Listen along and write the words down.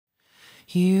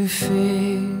You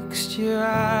fixed your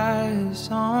eyes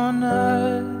on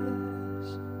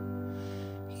us,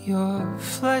 your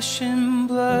flesh and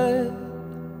blood,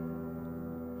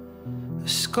 a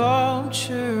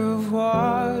sculpture of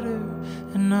water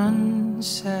and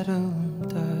unsettled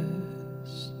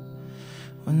dust.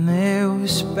 When there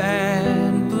was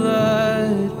bad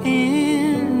blood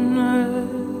in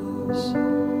us,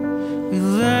 we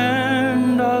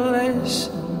learned our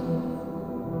lesson.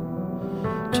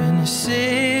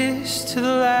 Genesis to the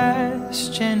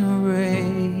last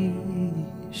generation.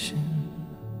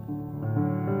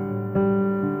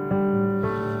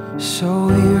 So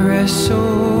we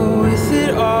wrestle with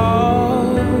it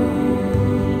all,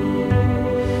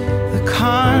 the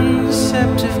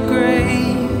concept of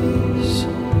grace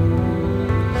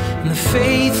and the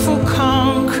faithful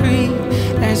concrete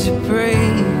as it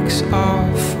breaks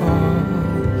our fall.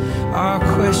 Our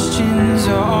questions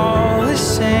are all the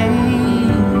same.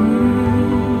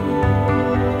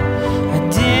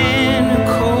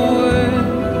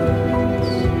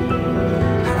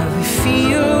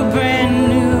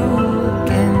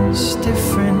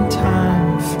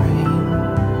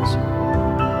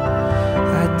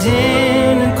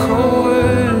 Identical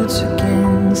words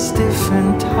against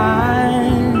different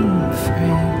time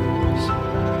frames.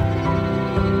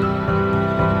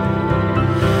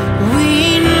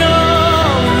 We know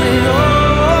it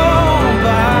all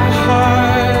by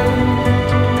heart.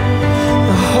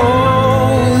 The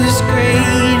whole is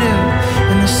greater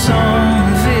than the sum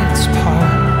of its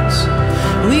parts.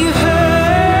 We've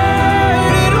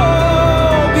heard it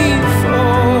all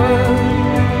before.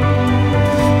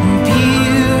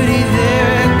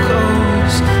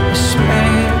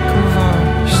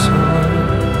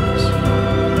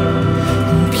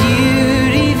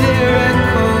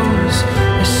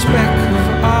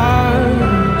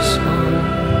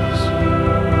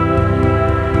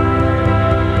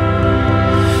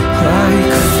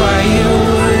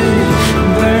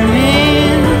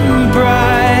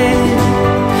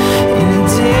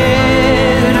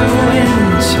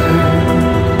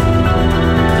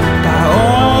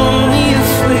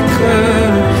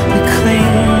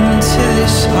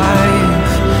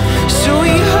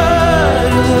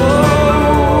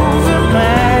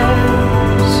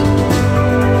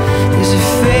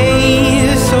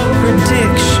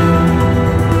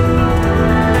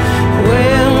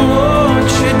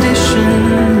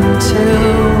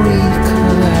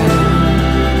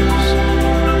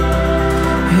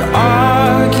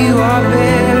 Argue our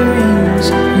bearings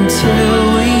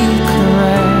until we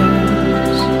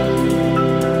collapse.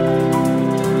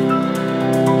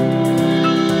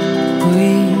 We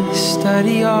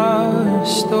study our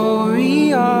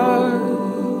story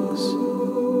arcs,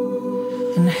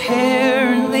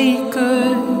 inherently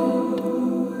good.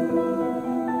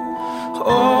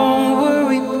 Or were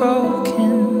we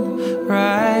broken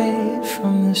right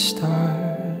from the start?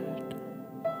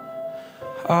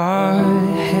 Our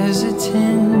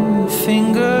hesitant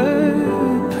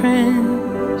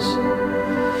fingerprints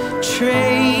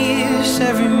trace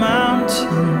every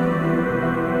mountain,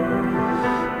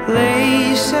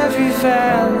 lace every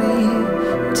valley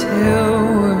till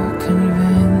we're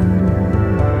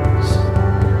convinced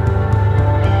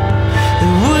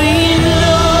that we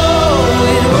know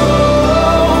it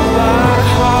all by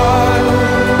heart.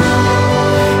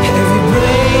 Every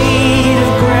blade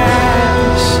of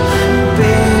grass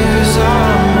bears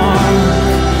our mark,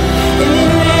 in the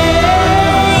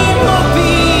name of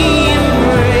being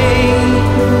brave.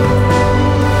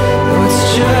 Oh, it's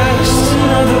just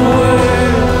another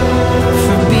word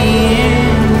for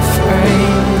being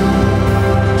afraid.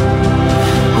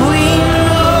 We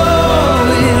know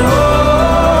it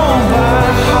all by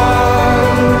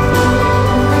heart.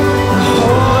 The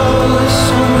whole is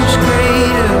so much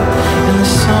greater than the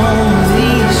sum of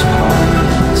these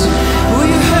parts.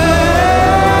 We've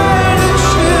heard the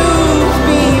truth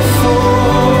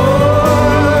before.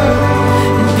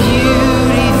 In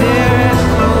beauty there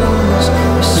echoes a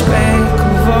speck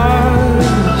of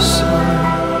our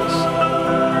souls.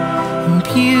 In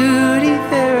beauty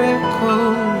there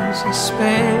echoes a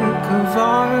speck of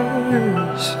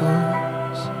our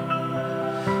souls.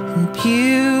 In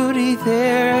beauty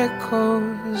there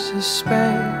echoes a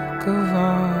speck of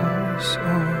our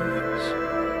souls.